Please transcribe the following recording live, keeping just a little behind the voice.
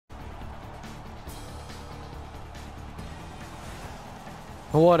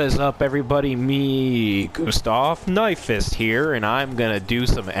What is up, everybody? Me, Gustav Knifefist here, and I'm gonna do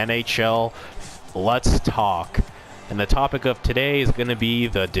some NHL Let's Talk. And the topic of today is gonna be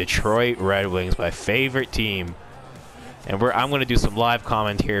the Detroit Red Wings, my favorite team. And I'm gonna do some live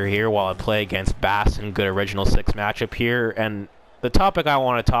commentary here while I play against Boston. Good Original Six matchup here. And the topic I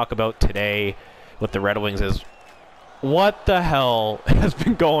want to talk about today with the Red Wings is what the hell has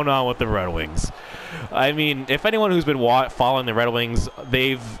been going on with the Red Wings? I mean, if anyone who's been following the Red Wings,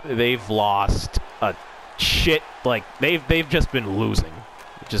 they've lost a shit. Like they've just been losing,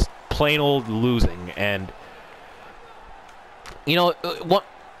 just plain old losing. And you know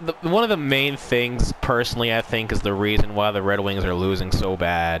one of the main things, personally, I think, is the reason why the Red Wings are losing so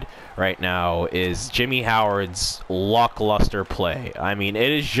bad right now is Jimmy Howard's lackluster play. I mean,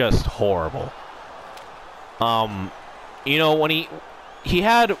 it is just horrible. You know, when he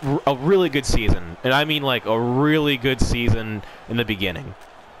had a really good season, and I mean like a really good season in the beginning.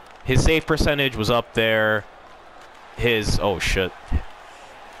 His save percentage was up there. Oh shit.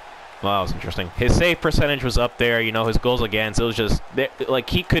 Well, that was interesting. His save percentage was up there. You know, his goals against, it was just like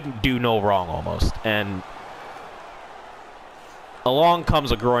he couldn't do no wrong almost. And along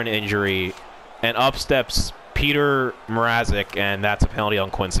comes a groin injury, and up steps Peter Mrazek, and that's a penalty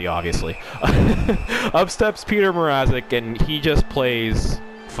on Quincy, obviously. Up steps Peter Mrazek, and he just plays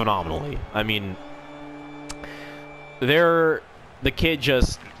phenomenally. I mean, the kid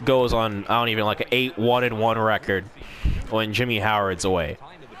just goes on, I don't even like an 8-1-1 record when Jimmy Howard's away.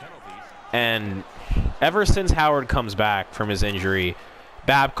 And ever since Howard comes back from his injury,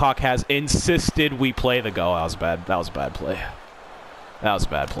 Babcock has insisted we play the go. That was bad. That was a bad play. That was a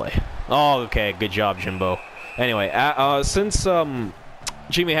bad play. Oh, okay. Good job, Jimbo. Anyway, since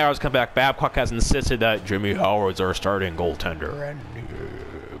Jimmy Howard's come back, Babcock has insisted that Jimmy Howard's our starting goaltender, and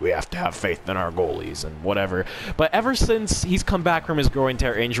we have to have faith in our goalies and whatever. But ever since he's come back from his groin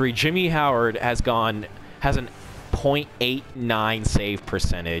tear injury, Jimmy Howard has an .89 save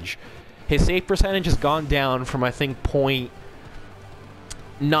percentage. His save percentage has gone down from, I think, .918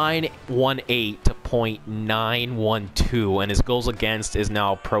 to .912, and his goals against is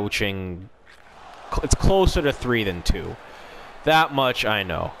now approaching... It's closer to 3 than 2. That much I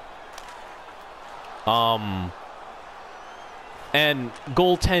know. And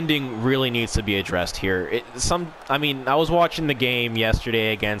goaltending really needs to be addressed here. I mean, I was watching the game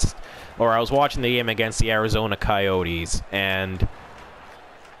yesterday against the Arizona Coyotes, and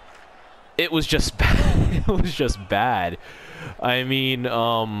it was just bad. It was just bad. I mean,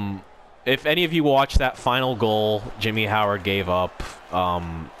 if any of you watched that final goal Jimmy Howard gave up,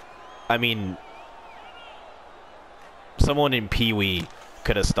 I mean, someone in Pee Wee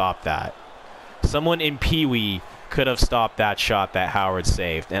could have stopped that. Someone in Pee Wee could have stopped that shot that Howard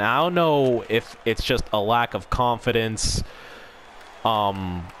saved. And I don't know if it's just a lack of confidence,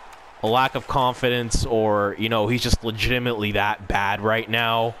 or, you know, he's just legitimately that bad right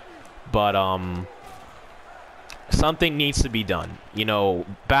now. But, something needs to be done. You know,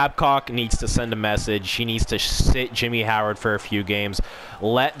 Babcock needs to send a message. He needs to sit Jimmy Howard for a few games.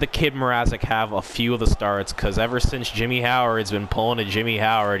 Let the kid Mrazek have a few of the starts, because ever since Jimmy Howard's been pulling to Jimmy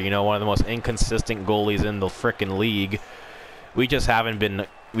Howard, you know, one of the most inconsistent goalies in the frickin' league, we just haven't been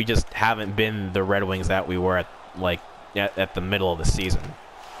the Red Wings that we were at the middle of the season.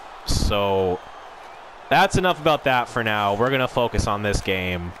 So that's enough about that for now. We're gonna focus on this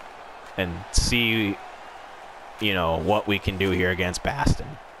game and see, you know, what we can do here against Boston.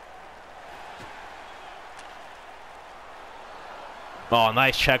 Oh,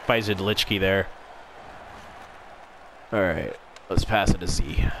 nice check by Zidlichky there. All right, let's pass it to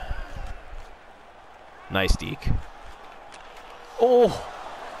Z. Nice deke. Oh,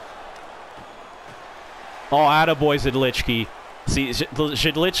 attaboy Zidlichky. See,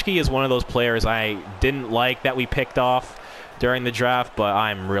 Zidlichky is one of those players I didn't like that we picked off during the draft, but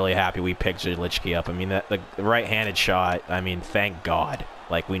I'm really happy we picked Zidlichky up. I mean, the right-handed shot, I mean, thank God.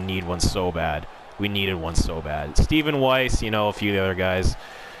 Like, we need one so bad. We needed one so bad. Stephen Weiss, you know, a few of the other guys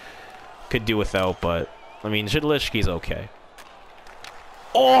could do without, but, I mean, Zidlichky's okay.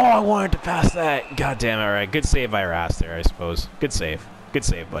 Oh, I wanted to pass that. God damn it. All right, good save by Rass there, I suppose. Good save. Good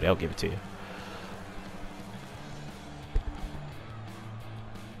save, buddy. I'll give it to you.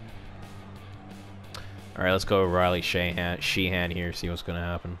 All right, let's go Riley Sheehan here, see what's going to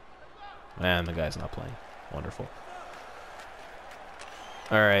happen. And the guy's not playing. Wonderful.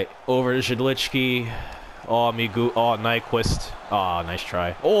 All right, over to Zidlichky. Oh, Nyquist. Oh, nice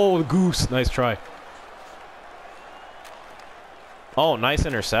try. Oh, Goose. Nice try. Oh, nice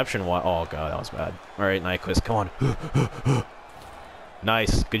interception. Oh, God, that was bad. All right, Nyquist, come on.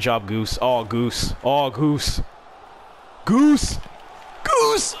 Nice. Good job, Goose. Oh, Goose. Oh, Goose. Goose!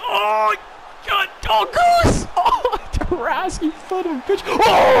 Goose! Oh, God. Oh, Goose! Oh, Taras, you son of a bitch.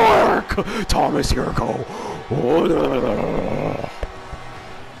 Oh, Eric! Thomas Yurko.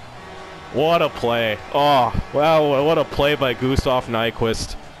 What a play. Oh, wow, what a play by Gustav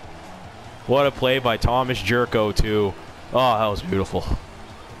Nyquist. What a play by Thomas Jurko, too. Oh, that was beautiful.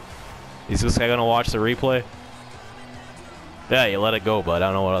 Is this guy going to watch the replay? Yeah, you let it go, bud. I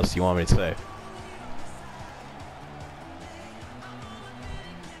don't know what else you want me to say.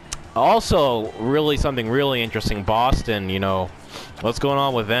 Also, something really interesting, Boston, you know, what's going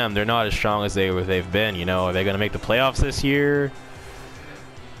on with them? They're not as strong as they've been, you know. Are they going to make the playoffs this year?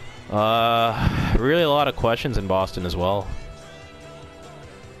 Really a lot of questions in Boston as well.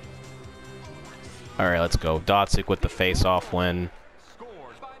 All right, let's go. Dotsuk with the face-off win.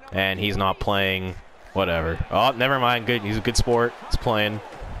 And he's not playing. Whatever. Oh, never mind. Good. He's a good sport. He's playing.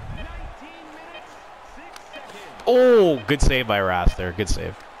 Oh, good save by Rath there. Good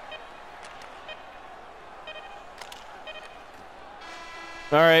save.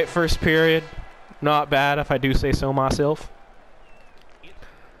 All right, first period. Not bad, if I do say so myself.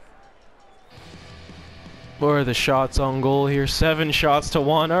 What are the shots on goal here? 7 shots to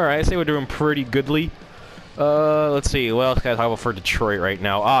 1. All right, I say we're doing pretty goodly. Let's see. What else can I talk about for Detroit right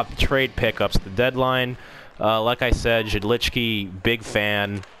now? Trade pickups. The deadline. Like I said, Zhidlichky, big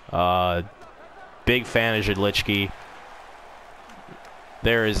fan. Big fan of Zhidlichky.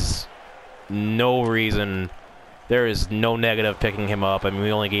 There is no reason. There is no negative picking him up. I mean,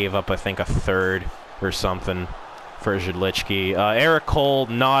 we only gave up, I think, a third or something for Zhidlichky. Eric Cole,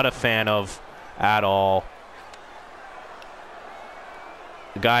 not a fan of at all.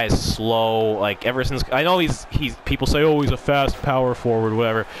 The guy is slow. Like, ever since I know he's people say, oh, he's a fast power forward,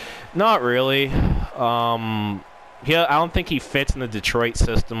 whatever. Not really. Yeah, I don't think he fits in the Detroit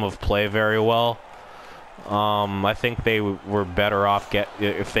system of play very well. I think they were better off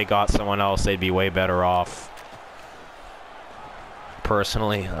if they got someone else, they'd be way better off.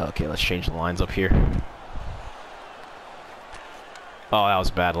 Personally. Okay, let's change the lines up here. Oh, that was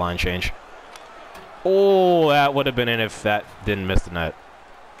a bad line change. Oh, that would have been in if that didn't miss the net.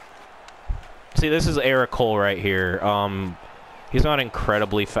 See, this is Eric Cole right here. He's not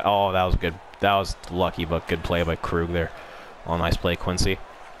incredibly oh, that was good. That was lucky, but good play by Krug there. Oh, nice play, Quincy.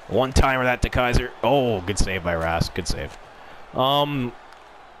 One-timer that to Kaiser. Oh, good save by Rask. Good save. I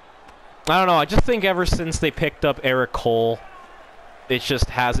don't know. I just think ever since they picked up Eric Cole, it just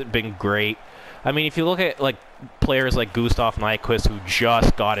hasn't been great. I mean, if you look at like players like Gustav Nyquist, who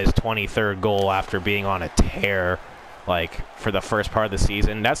just got his 23rd goal after being on a tear, like for the first part of the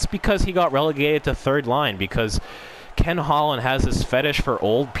season, that's because he got relegated to third line because Ken Holland has this fetish for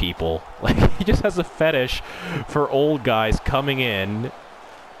old people. Like, he just has a fetish for old guys coming in.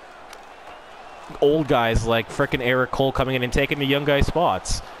 Old guys like frickin' Eric Cole coming in and taking the young guy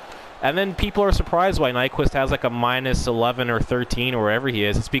spots. And then people are surprised why Nyquist has like a minus 11 or 13 or wherever he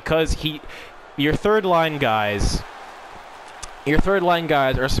is. It's because your third line guys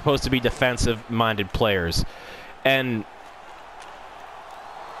are supposed to be defensive-minded players. And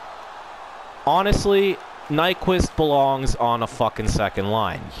honestly, Nyquist belongs on a fucking second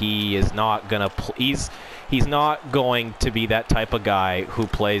line. He is not gonna he's not going to be that type of guy who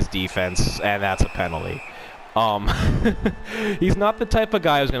plays defense, and that's a penalty. He's not the type of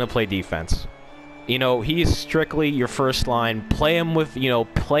guy who's gonna play defense. You know, he's strictly your first line. Play him with,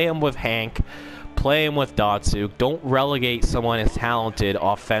 play him with Hank, play him with Datsuk. Don't relegate someone as talented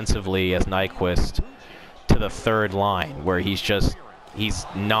offensively as Nyquist to the third line, where he's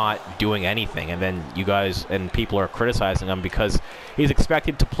not doing anything, and then you guys and people are criticizing him because he's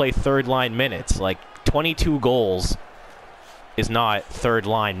expected to play third line minutes. Like, 22 goals is not third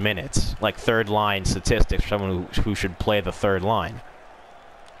line minutes, like third line statistics for someone who should play the third line.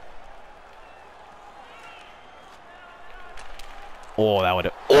 Oh, that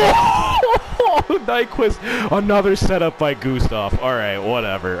would. Oh, Nyquist! Another setup by Gustav. All right,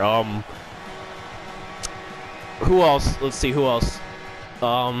 whatever. Who else? Let's see who else.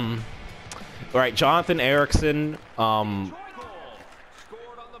 All right, Jonathan Ericsson.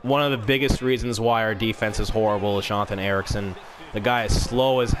 One of the biggest reasons why our defense is horrible is Jonathan Ericsson. The guy is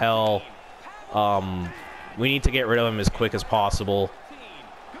slow as hell. We need to get rid of him as quick as possible.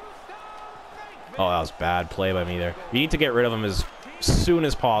 Oh, that was bad play by me there. We need to get rid of him as soon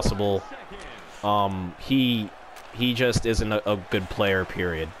as possible. He just isn't a good player,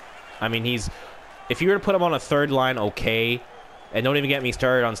 period. I mean, if you were to put him on a third line, okay. And don't even get me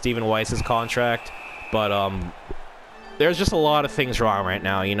started on Stephen Weiss's contract. But there's just a lot of things wrong right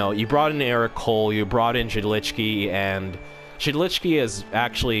now. You know, you brought in Eric Cole, you brought in Zhidlichky, and Zhidlichky has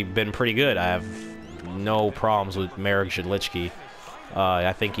actually been pretty good. I have no problems with Marek Zhidlichky.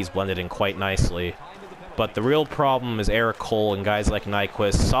 I think he's blended in quite nicely. But the real problem is Eric Cole and guys like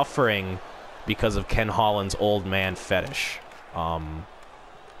Nyquist suffering because of Ken Holland's old man fetish. I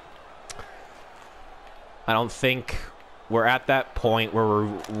don't think we're at that point where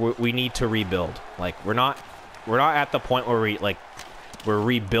we need to rebuild. Like, we're not at the point where we're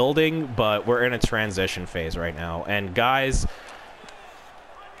rebuilding, but we're in a transition phase right now. And guys,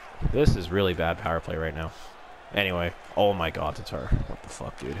 this is really bad power play right now. Anyway, oh my god, Tatar. What the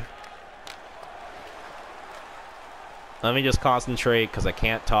fuck, dude? Let me just concentrate, because I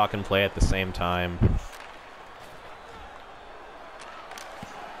can't talk and play at the same time.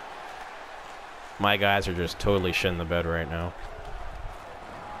 My guys are just totally shitting the bed right now.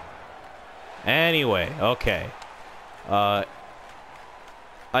 Anyway, okay. I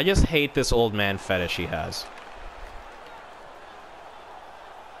just hate this old man fetish he has.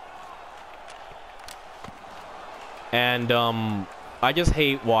 And, I just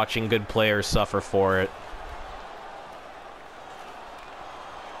hate watching good players suffer for it.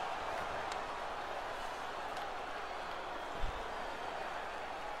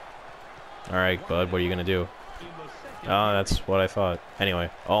 Alright, bud, what are you gonna do? Oh, that's what I thought. Anyway,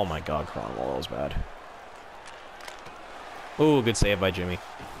 oh my god, Cromwell, that was bad. Ooh, good save by Jimmy.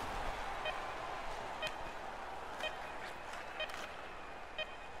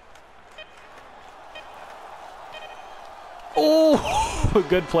 Oh,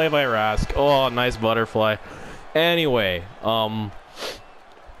 good play by Rask. Oh, nice butterfly. Anyway,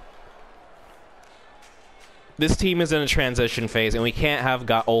 this team is in a transition phase, and we can't have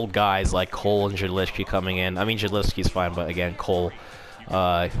old guys like Cole and Jadlitsky coming in. I mean, Jadlitsky's fine, but again, Cole,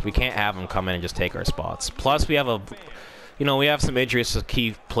 we can't have them come in and just take our spots. Plus, we have we have some injuries to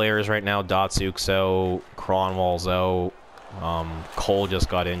key players right now. Datsuk, so Cronwall's out. Cole just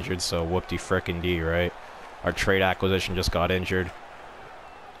got injured, so whoop-de frickin' D, right? Our trade acquisition just got injured.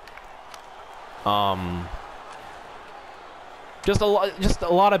 Just a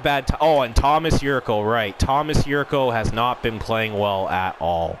lot of bad. Oh, and Thomas Yurko, right? Thomas Yurko has not been playing well at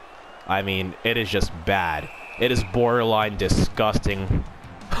all. I mean, it is just bad. It is borderline disgusting.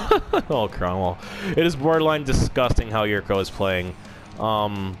 Oh, Cromwell. It is borderline disgusting how Yurko is playing.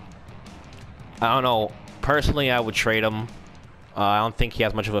 I don't know. Personally, I would trade him. I don't think he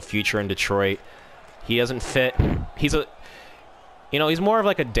has much of a future in Detroit. He doesn't fit. He's a, he's more of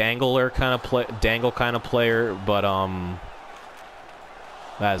like a dangler kind of player, but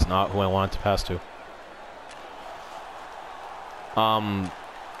that is not who I wanted to pass to.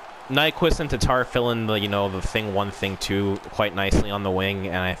 Nyquist and Tatar fill in the, the thing 1, thing 2 quite nicely on the wing,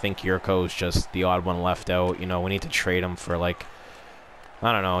 and I think Yurko is just the odd one left out. We need to trade him for, like,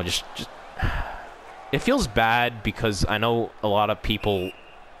 I don't know, just it feels bad because I know a lot of people,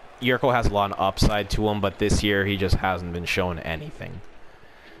 Yurko has a lot of upside to him, but this year he just hasn't been showing anything.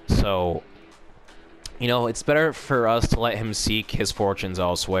 So, it's better for us to let him seek his fortunes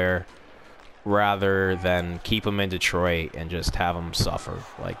elsewhere rather than keep him in Detroit and just have him suffer.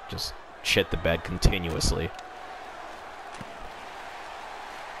 Like, just shit the bed continuously.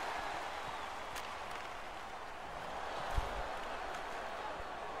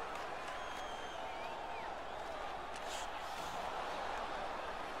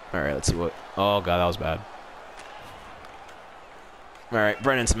 Alright, let's see what... Oh, God, that was bad. Alright,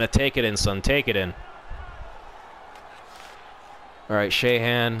 Brennan Smith, take it in, son. Take it in. Alright,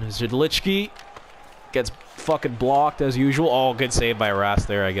 Shahan. Zidlichki gets fucking blocked as usual. Oh, good save by Rask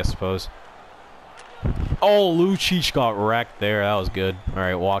there, I suppose. Oh, Lucic got wrecked there. That was good.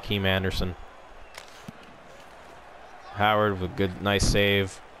 Alright, Joakim Anderson. Howard with a good, nice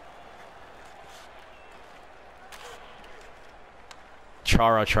save.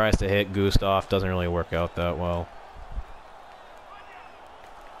 Chara tries to hit Gustav. Doesn't really work out that well.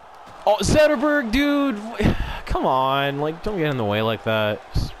 Oh, Zetterberg, dude! Come on, like, don't get in the way like that,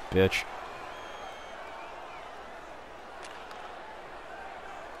 bitch.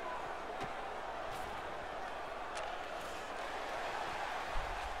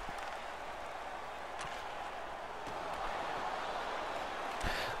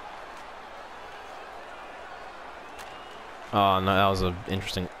 Oh, no, that was an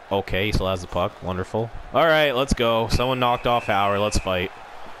interesting... Okay, he still has the puck. Wonderful. All right, let's go. Someone knocked off Howard. Let's fight.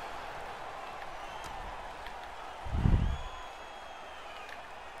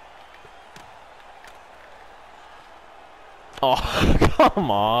 Oh, come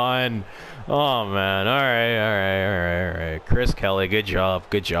on. Oh, man. All right. Chris Kelly, good job.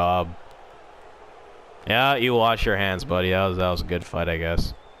 Good job. Yeah, you wash your hands, buddy. That was a good fight, I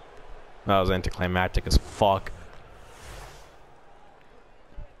guess. That was anticlimactic as fuck.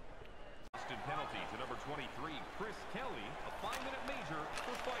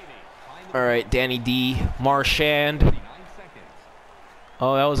 All right, Danny D. Marchand.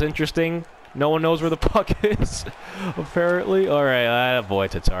 Oh, that was interesting. No one knows where the puck is, apparently. All right, attaboy,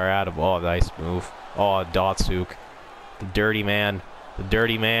 Tatar. Attaboy. Oh, nice move. Oh, Datsuk. The dirty man. The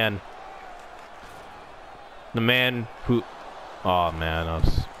dirty man. The man who... Oh, man.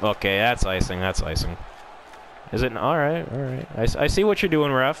 Okay, that's icing. That's icing. Is it? All right, all right. I see what you're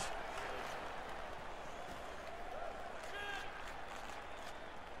doing, ref.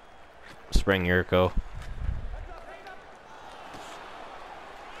 Spring Yurko.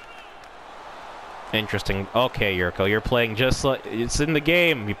 Interesting. Okay, Yurko, you're playing just like... It's in the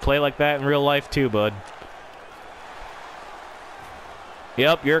game. You play like that in real life too, bud.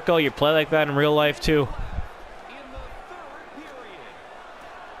 Yep, Yurko, you play like that in real life too.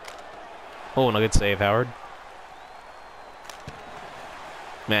 Oh, and a good save, Howard.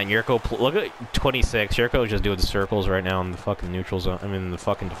 Man, Yurko, look at 26. Yurko's just doing circles right now in the fucking neutral zone. I mean, the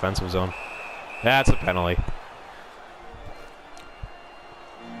fucking defensive zone. That's a penalty.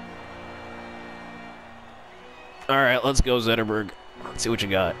 All right, let's go, Zetterberg. Let's see what you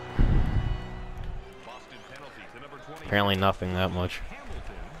got. Apparently nothing that much.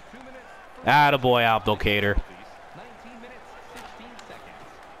 Attaboy, Abdelkader.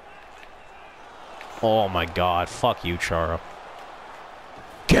 Oh my god, fuck you, Chara.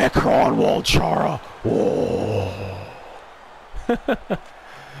 Get Cronwall, Chara! Whoa.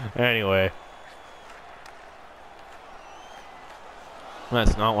 Anyway.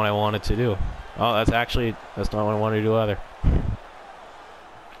 That's not what I wanted to do. Oh, that's not what I wanted to do either.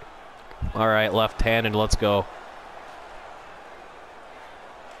 Alright, left-handed, let's go.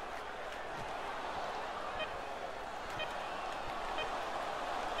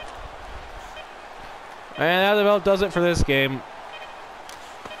 And that about does it for this game.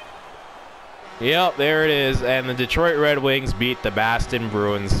 Yep, there it is. And the Detroit Red Wings beat the Boston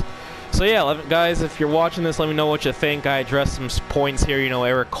Bruins. So yeah, guys, if you're watching this, let me know what you think. I addressed some points here. You know,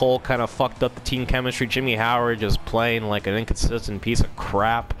 Eric Cole kind of fucked up the team chemistry. Jimmy Howard just playing like an inconsistent piece of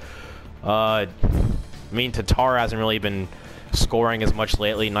crap. I mean, Tatar hasn't really been scoring as much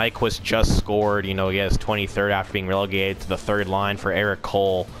lately. Nyquist just scored. You know, he has 23rd after being relegated to the third line for Eric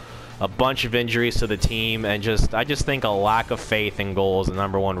Cole. A bunch of injuries to the team, and I just think a lack of faith in goal is the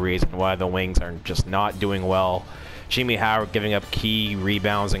 #1 reason why the Wings are just not doing well. Jimmy Howard giving up key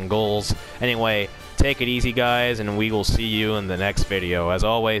rebounds and goals. Anyway, take it easy, guys, and we will see you in the next video. As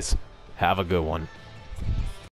always, have a good one.